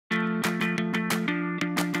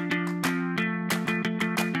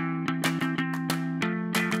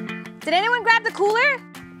Did anyone grab the cooler?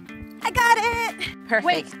 I got it. Perfect.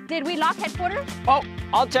 Wait, did we lock headquarters? Oh,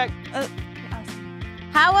 I'll check.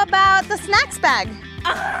 How about the snacks bag?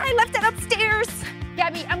 I left it upstairs.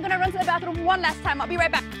 Gabby, I'm gonna run to the bathroom one last time. I'll be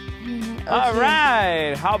right back. Okay. All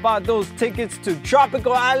right. How about those tickets to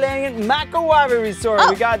Tropical Island Macawave Resort? Oh.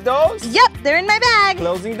 We got those? Yep, they're in my bag.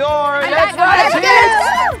 Closing door. back. Let's ride,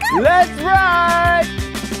 Let's kids. go. Let's ride.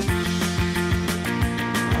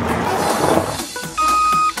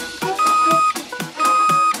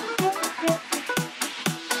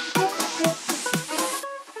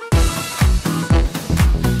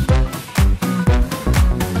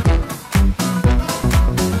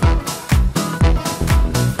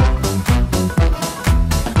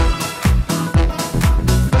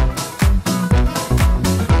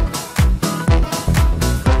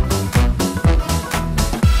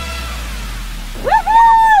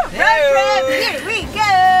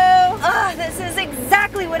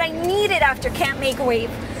 After Camp Make-A-Wave.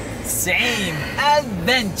 Same.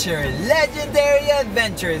 Adventure. Legendary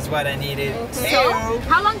adventure is what I needed. So,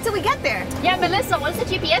 how long till we get there? Yeah, Melissa, what's the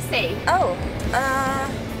GPS say? Oh,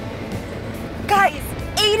 Guys,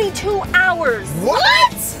 82 hours.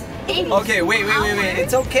 What? 80 Okay, wait.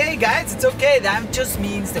 It's okay, guys. It's okay. That just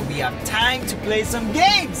means that we have time to play some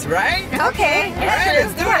games, right? okay. All right,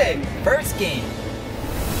 let's do it. First game.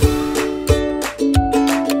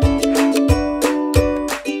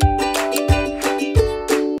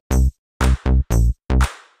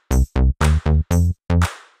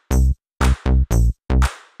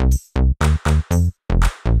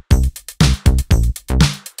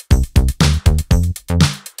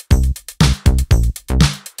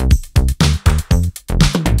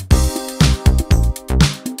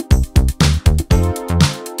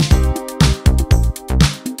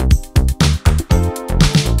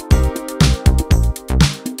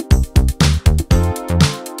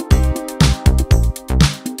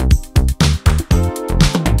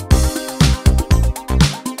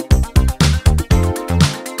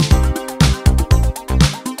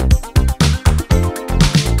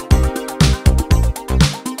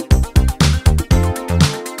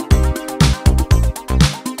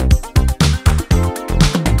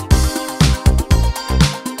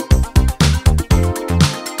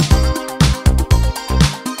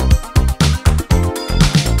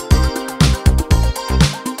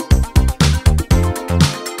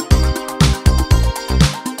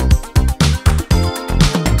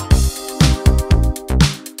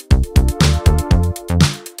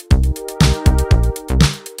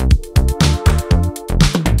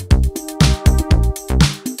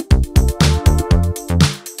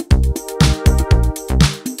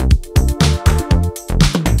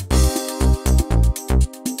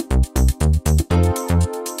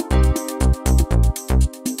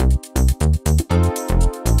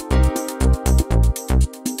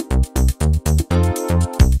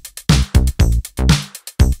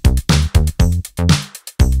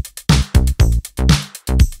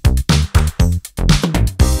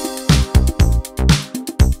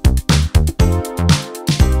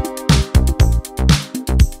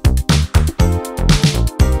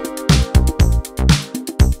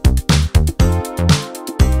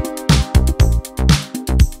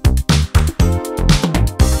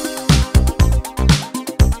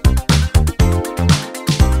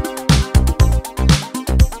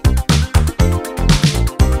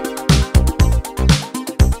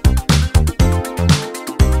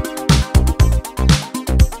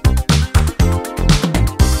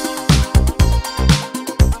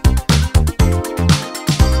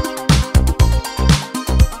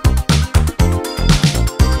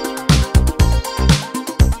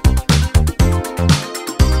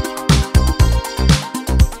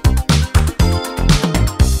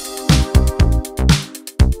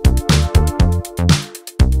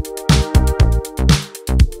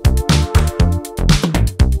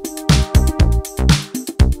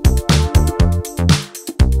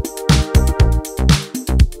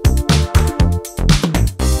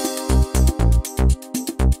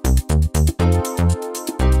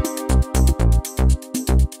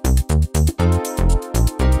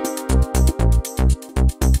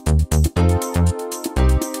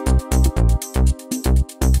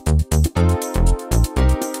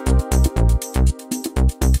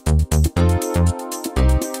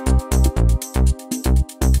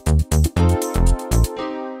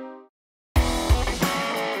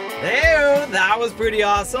 That was pretty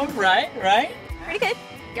awesome, right? Pretty good.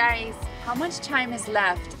 Guys, how much time is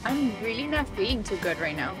left? I'm really not feeling too good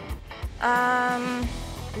right now.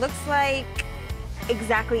 Looks like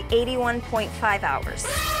exactly 81.5 hours.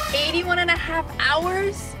 81 and a half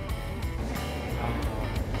hours?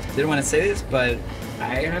 Didn't want to say this, but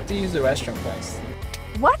I have to use the restroom first.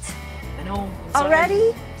 What? I know. I'm sorry.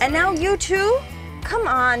 Already? And now you too? Come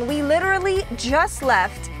on, we literally just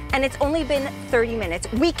left and it's only been 30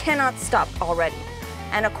 minutes. We cannot stop already.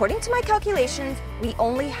 And according to my calculations, we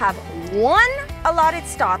only have one allotted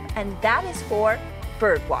stop, and that is for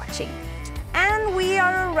bird watching. And we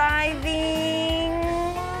are arriving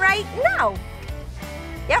right now.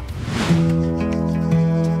 Yep.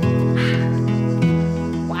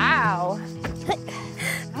 Wow.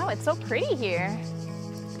 Oh, it's so pretty here.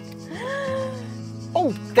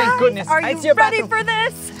 Oh, thank goodness. Are I you see a ready bathroom. for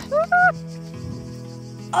this?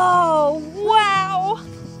 Oh, wow.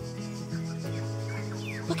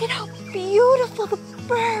 Look at how beautiful the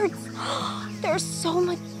birds. They're so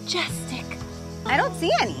majestic. I don't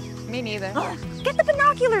see any. Me neither. Get the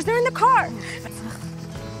binoculars, they're in the car.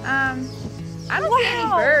 I don't see any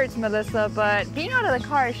birds, Melissa, but being out of the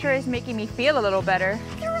car sure is making me feel a little better.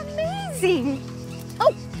 They're amazing.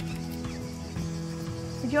 Oh!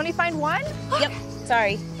 Did you only find one? Yep,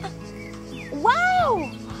 sorry. Wow,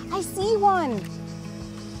 I see one.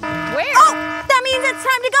 Where? Oh, that means it's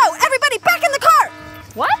time to go. Everybody back in the car.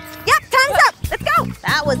 What? Yep, time's up. Let's go.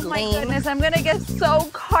 That was Oh my lame. goodness, I'm gonna get so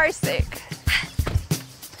car sick.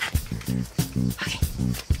 Okay.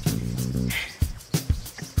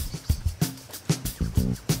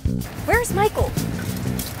 Where's Michael?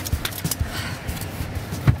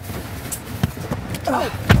 Oh,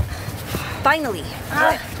 finally.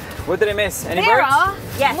 What did I miss? Any Vera,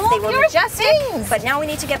 birds? Yes, move they were your majestic, things. but now we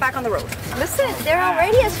need to get back on the road. Listen, they're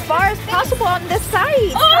already as far as possible on this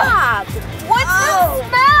side. Stop! What's the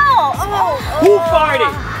smell? Oh, Who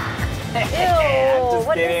farted? Ew,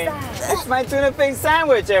 what is Kidding. that? It's my tuna fish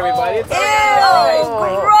sandwich, everybody. It's Ew,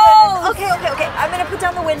 alright. gross! Okay. I'm gonna put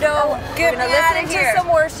down the window. Get We're gonna me outta listen here. to some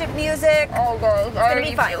worship music. Oh, God, I gonna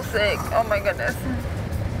be fine. feel sick. Oh, my goodness.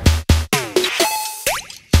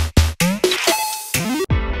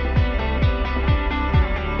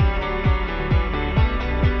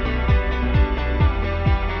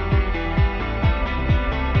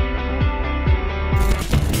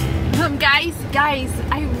 Guys,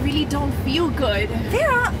 I really don't feel good.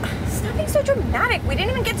 Vera, stop being so dramatic. We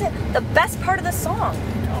didn't even get to the best part of the song.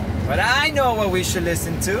 But I know what we should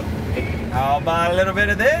listen to. How about a little bit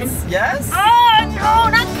of this? Yes? Oh, no,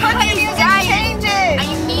 not country music. Change it.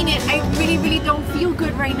 I mean it. I really, really don't feel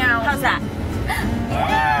good right now. How's that?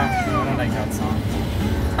 I don't like that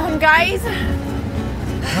song. Guys,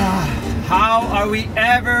 How are we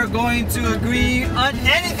ever going to agree on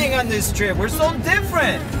anything on this trip? We're so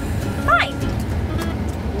different. Fine.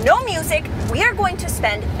 No music. We are going to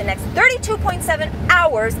spend the next 32.7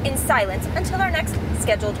 hours in silence until our next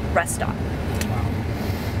scheduled rest stop.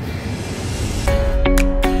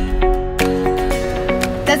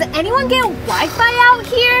 does anyone get Wi-Fi out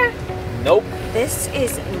here? Nope. This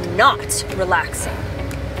is not relaxing.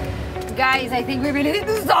 Guys, I think we really need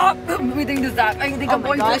to stop. We need to stop. I think I'm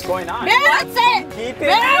going What's to... going on? That's it. Keep it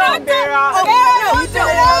down, Vera.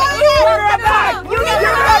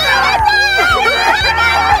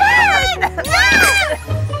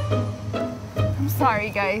 I'm sorry,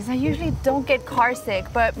 guys. I usually don't get car sick,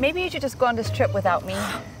 but maybe you should just go on this trip without me.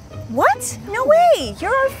 What? No way.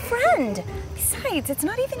 You're our friend. Besides, it's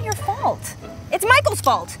not even your fault. It's Michael's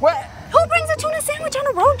fault. What? Who brings a tuna sandwich on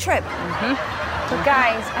a road trip? But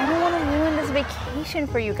guys, I don't want to ruin this vacation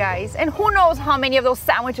for you guys. And who knows how many of those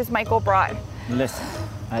sandwiches Michael brought. Listen,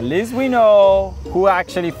 at least we know who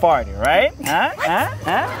actually farted, right? Huh?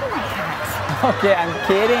 Okay, I'm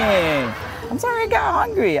kidding. I'm sorry I got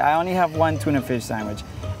hungry. I only have one tuna fish sandwich.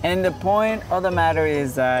 And the point of the matter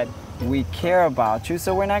is that we care about you,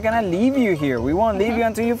 so we're not gonna leave you here. We won't leave you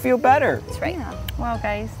until you feel better. That's right. Yeah. Well,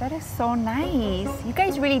 guys, that is so nice. You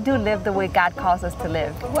guys really do live the way God calls us to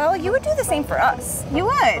live. Well, you would do the same for us. You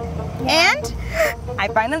would. And I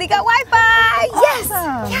finally got Wi-Fi. Yes.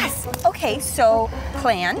 Awesome. Yes. Okay, so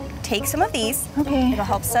plan, take some of these. Okay. It'll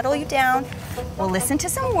help settle you down. We'll listen to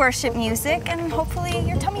some worship music and hopefully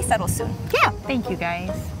your tummy settles soon. Yeah. Thank you,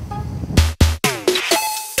 guys.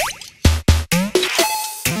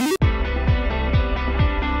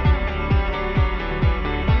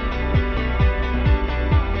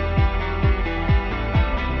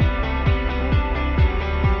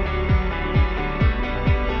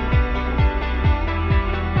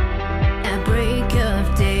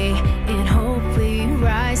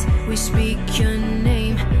 We speak your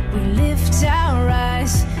name, we lift our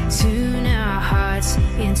eyes, tune our hearts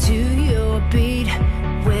into your beat.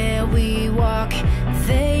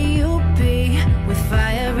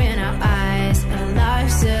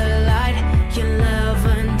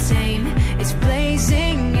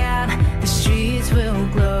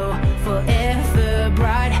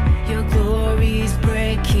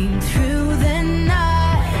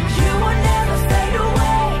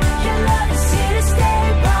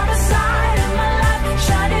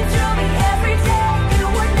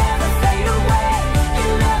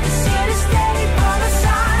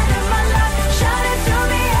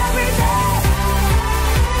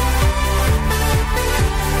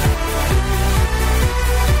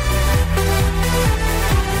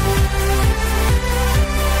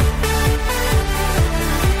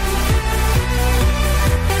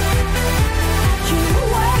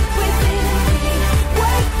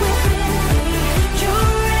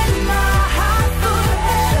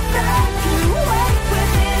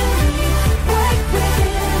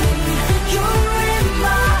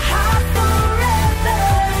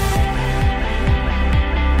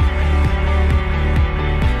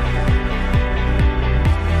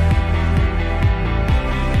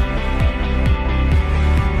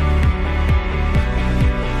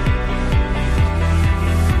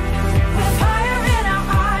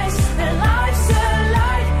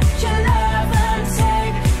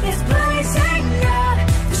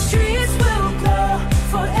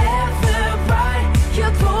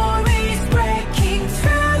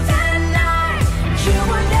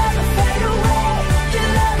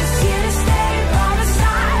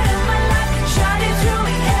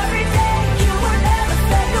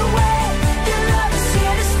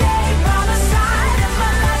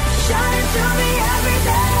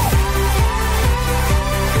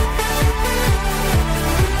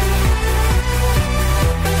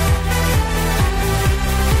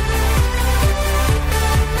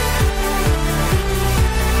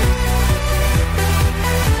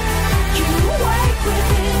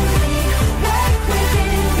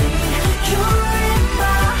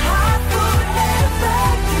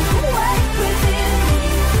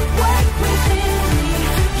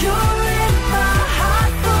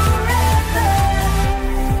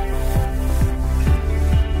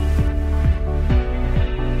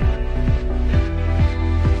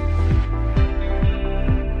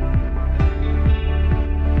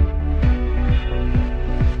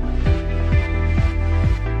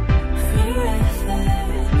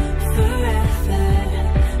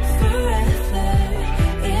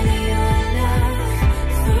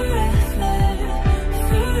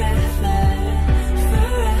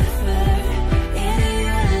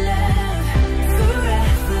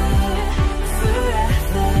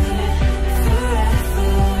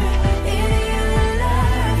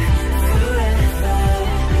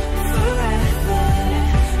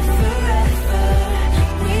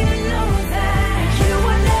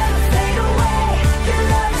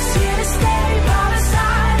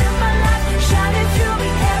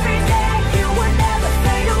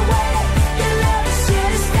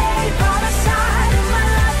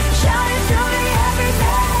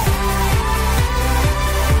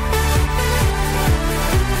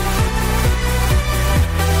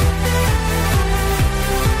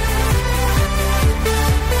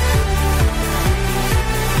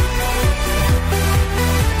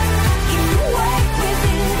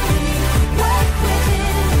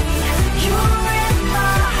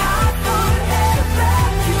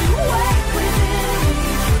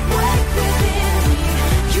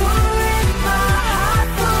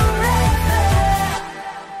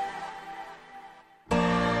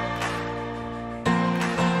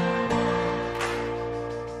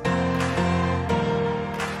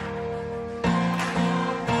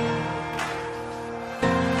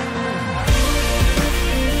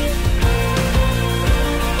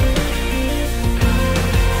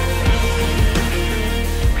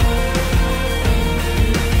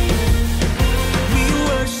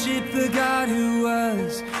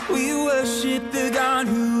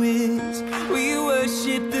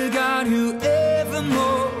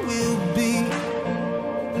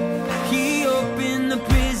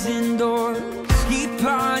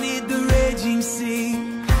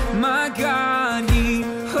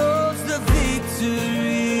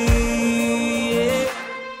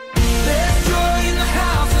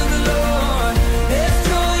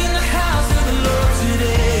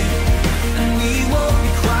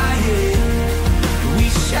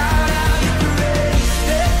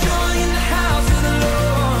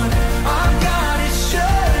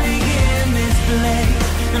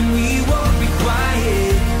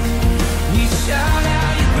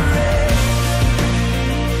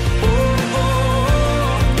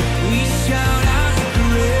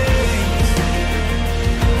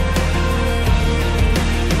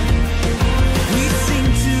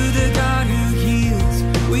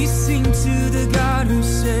 sing to the God who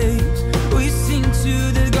saves. We sing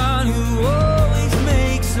to the God who always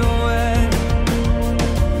makes a way.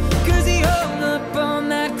 'Cause he hung up on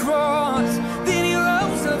that cross, then he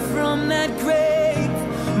rose up from that grave.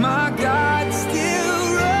 My God, still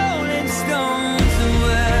rolling stones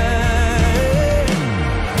away.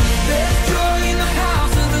 There's joy in the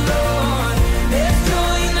house of the Lord. There's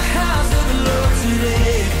joy in the house of the Lord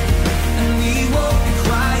today. And we won't be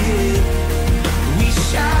quiet. We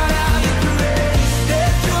shout out your praise.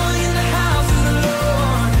 There's joy in the house of the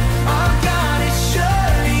Lord. Our God is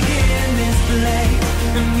surely in this place.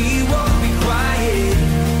 And we won't be quiet.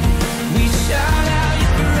 We shout out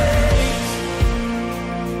your praise.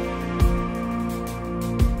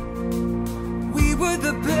 We were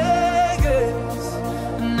the beggars,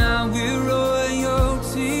 now we're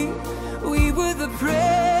royalty. We were the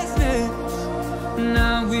prisoners,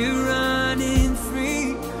 now we're running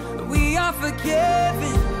free. We are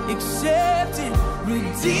forgiven, accepted,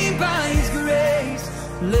 redeemed by His grace.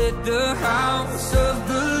 Let the house of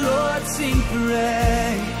the Lord sing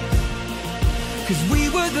praise. 'Cause we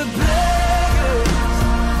were the beggars,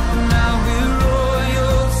 now we're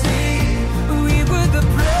royalty. We were the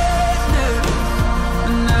prisoners,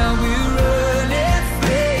 now we're running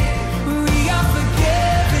free. We are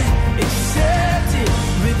forgiven, accepted,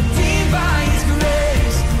 redeemed by His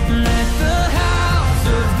grace. Let the house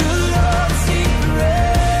of the Lord sing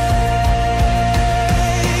praise.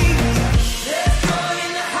 There's joy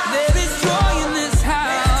in the house. There is joy in this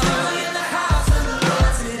house. There's joy in the house of the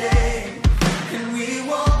Lord today. And we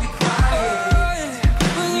won't be quiet.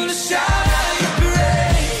 We're gonna shout out your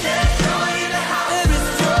praise. There's joy in the house. There is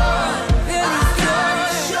joy. There is joy.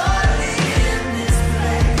 Surely in this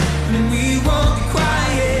place. And we won't be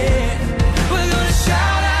quiet. We're gonna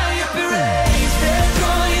shout out your praise. There's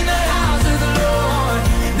joy in the house of the Lord.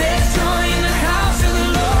 There's joy in the house of the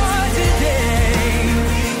Lord today.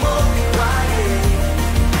 We won't be quiet.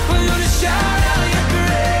 We're gonna shout out your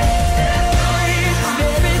praise.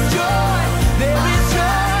 There is joy. There is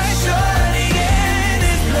joy. Surely in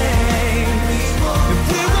this place.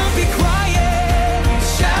 We won't be quiet.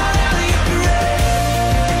 Shout out your praise.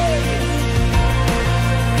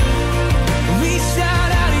 We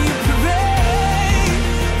shout out your praise.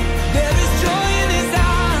 There is joy in this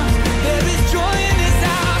house. There is joy in this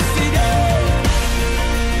house today.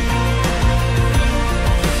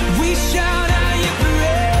 We shout out your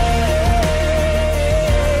praise.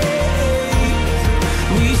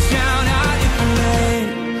 We shout out your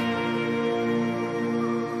praise.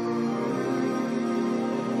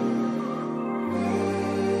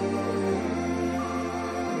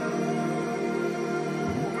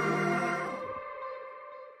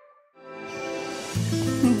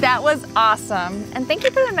 That was awesome. And thank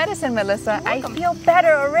you for the medicine, Melissa. I feel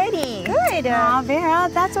better already. Good. Aw, Vera,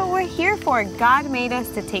 that's what we're here for. God made us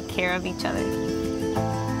to take care of each other.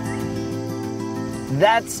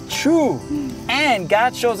 That's true. And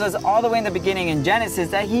God shows us all the way in the beginning in Genesis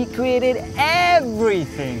that He created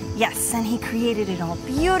everything. Yes, and He created it all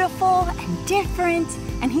beautiful and different,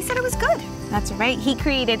 and He said it was good. That's right. He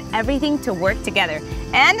created everything to work together.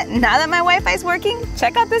 And now that my Wi-Fi is working,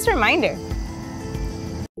 check out this reminder.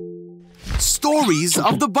 Stories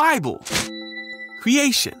of the Bible.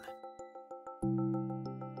 Creation.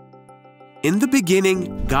 In the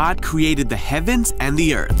beginning, God created the heavens and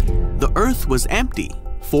the earth. The earth was empty,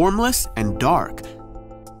 formless, and dark.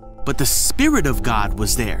 But the Spirit of God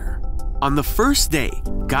was there. On the first day,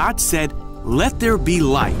 God said, "Let there be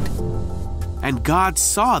light." And God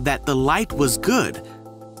saw that the light was good.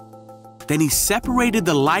 Then He separated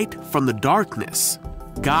the light from the darkness.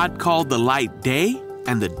 God called the light day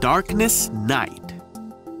and the darkness night.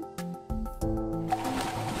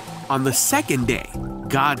 On the second day,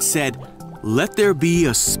 God said, "Let there be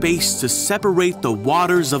a space to separate the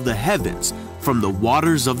waters of the heavens from the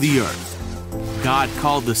waters of the earth." God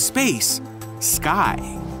called the space sky.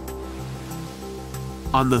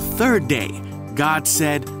 On the third day, God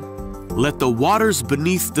said, "Let the waters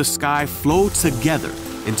beneath the sky flow together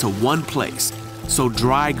into one place, so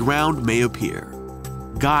dry ground may appear."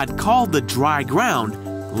 God called the dry ground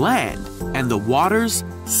land and the waters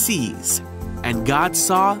seas. And God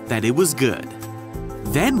saw that it was good.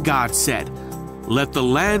 Then God said, "Let the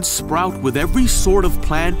land sprout with every sort of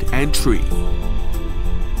plant and tree."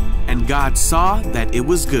 And God saw that it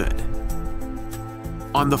was good.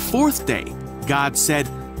 On the fourth day, God said,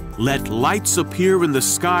 "Let lights appear in the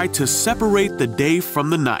sky to separate the day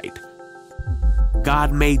from the night."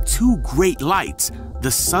 God made two great lights,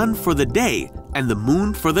 the sun for the day and the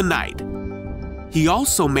moon for the night. He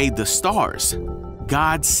also made the stars.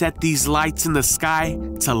 God set these lights in the sky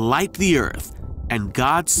to light the earth, and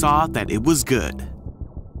God saw that it was good.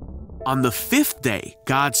 On the fifth day,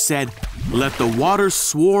 God said, "Let the waters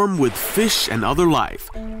swarm with fish and other life.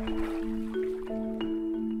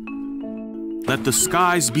 Let the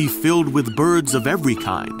skies be filled with birds of every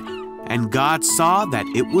kind." And God saw that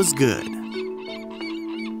it was good.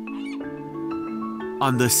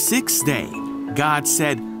 On the sixth day, God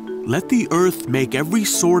said, "Let the earth make every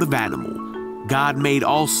sort of animal." God made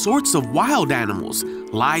all sorts of wild animals,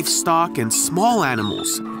 livestock and small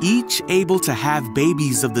animals, each able to have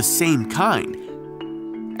babies of the same kind.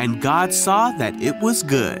 And God saw that it was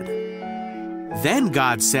good. Then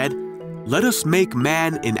God said, "Let us make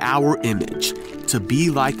man in our image, to be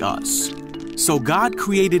like us." So God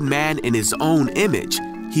created man in his own image.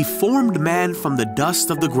 He formed man from the dust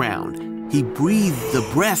of the ground. He breathed the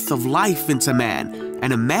breath of life into man,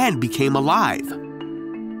 and a man became alive.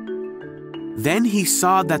 Then he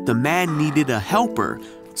saw that the man needed a helper,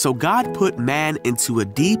 so God put man into a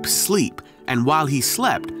deep sleep, and while he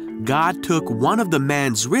slept, God took one of the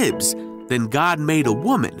man's ribs. Then God made a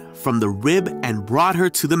woman from the rib and brought her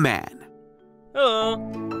to the man.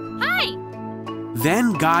 Hi!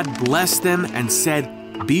 Then God blessed them and said,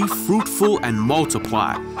 "Be fruitful and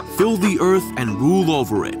multiply. Fill the earth and rule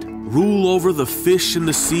over it. Rule over the fish in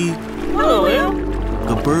the sea,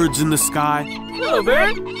 the birds in the sky,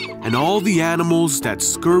 and all the animals that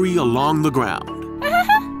scurry along the ground."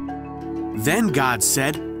 Then God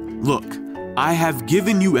said, "Look, I have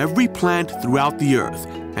given you every plant throughout the earth,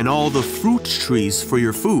 and all the fruit trees for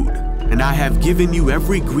your food, and I have given you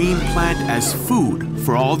every green plant as food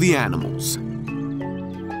for all the animals."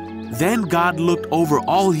 Then God looked over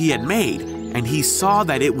all he had made, and he saw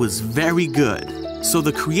that it was very good. So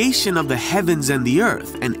the creation of the heavens and the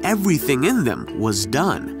earth and everything in them was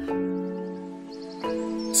done.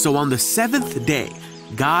 So on the seventh day,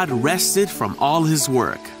 God rested from all his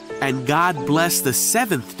work, and God blessed the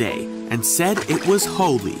seventh day and said it was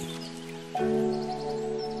holy.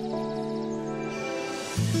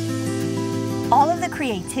 All of the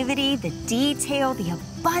creativity, the detail, the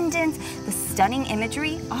abundance, the stunning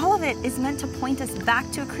imagery, all of it is meant to point us back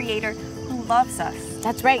to a creator who loves us.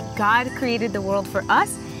 That's right. God created the world for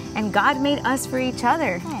us, and God made us for each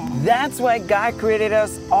other. That's why God created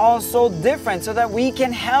us all so different, so that we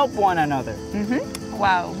can help one another.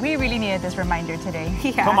 Wow, we really needed this reminder today.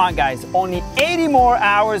 Yeah. Come on, guys. Only 80 more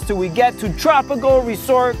hours till we get to Tropical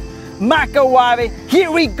Resort Makawabe. Here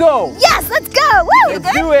we go. Yes, let's go! Woo!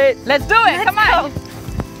 Let's do it. Let's do it! Come on!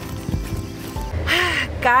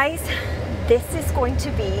 Guys, this is going to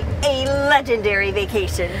be a legendary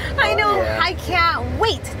vacation. I know. I can't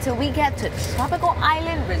wait till we get to Tropical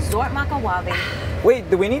Island Resort Makawabe. Wait,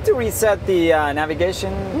 do we need to reset the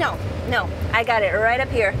navigation? No, I got it right up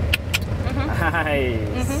here.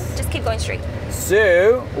 Nice. Just keep going straight.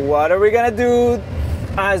 So, what are we gonna do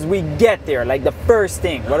as we get there? Like the first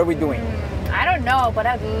thing, what are we doing? I don't know, but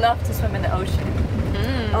I'd love to swim in the ocean.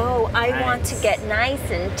 Oh, I want to get nice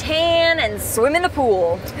and tan and swim in the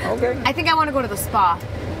pool. Okay. I think I want to go to the spa.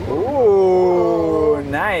 Ooh,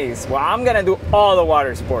 nice. Well, I'm gonna do all the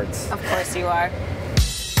water sports. Of course you are.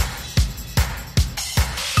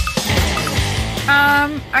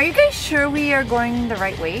 Are you guys sure we are going the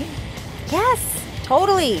right way? Yes,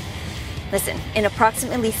 totally. Listen, in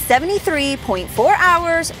approximately 73.4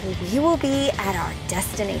 hours, we will be at our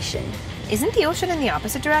destination. Isn't the ocean in the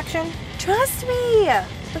opposite direction? Trust me,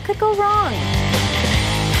 what could go wrong?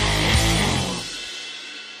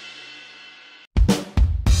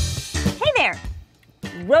 Hey there!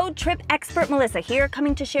 Road trip expert Melissa here,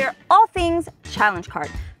 coming to share all things challenge card.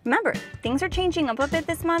 Remember, things are changing up a bit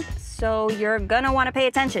this month, so you're gonna want to pay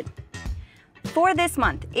attention. For this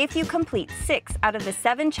month, if you complete 6 out of the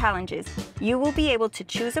 7 challenges, you will be able to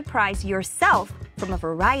choose a prize yourself from a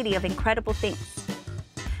variety of incredible things.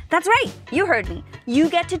 That's right, you heard me. You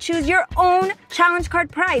get to choose your own challenge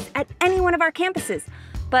card prize at any one of our campuses.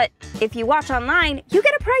 But if you watch online, you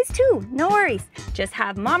get a prize too, no worries. Just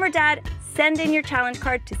have mom or dad send in your challenge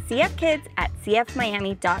card to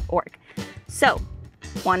cfkids@cfmiami.org. So,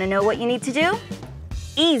 want to know what you need to do?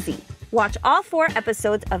 Easy. Watch all 4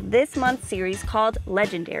 episodes of this month's series called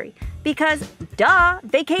Legendary, because duh,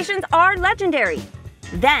 vacations are legendary.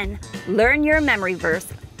 Then learn your memory verse,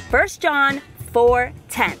 1 John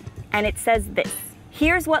 4:10, and it says this: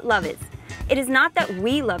 here's what love is. It is not that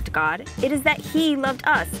we loved God, it is that He loved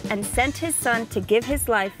us and sent His Son to give His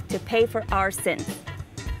life to pay for our sins.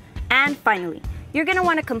 And finally, you're going to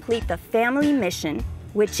want to complete the family mission,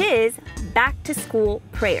 which is back to school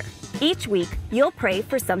prayer. Each week, you'll pray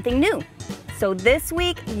for something new. So this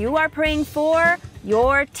week, you are praying for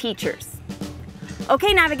your teachers.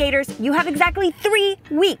 Okay, navigators, you have exactly 3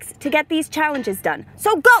 weeks to get these challenges done.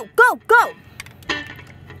 So go, go, go!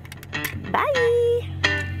 Bye!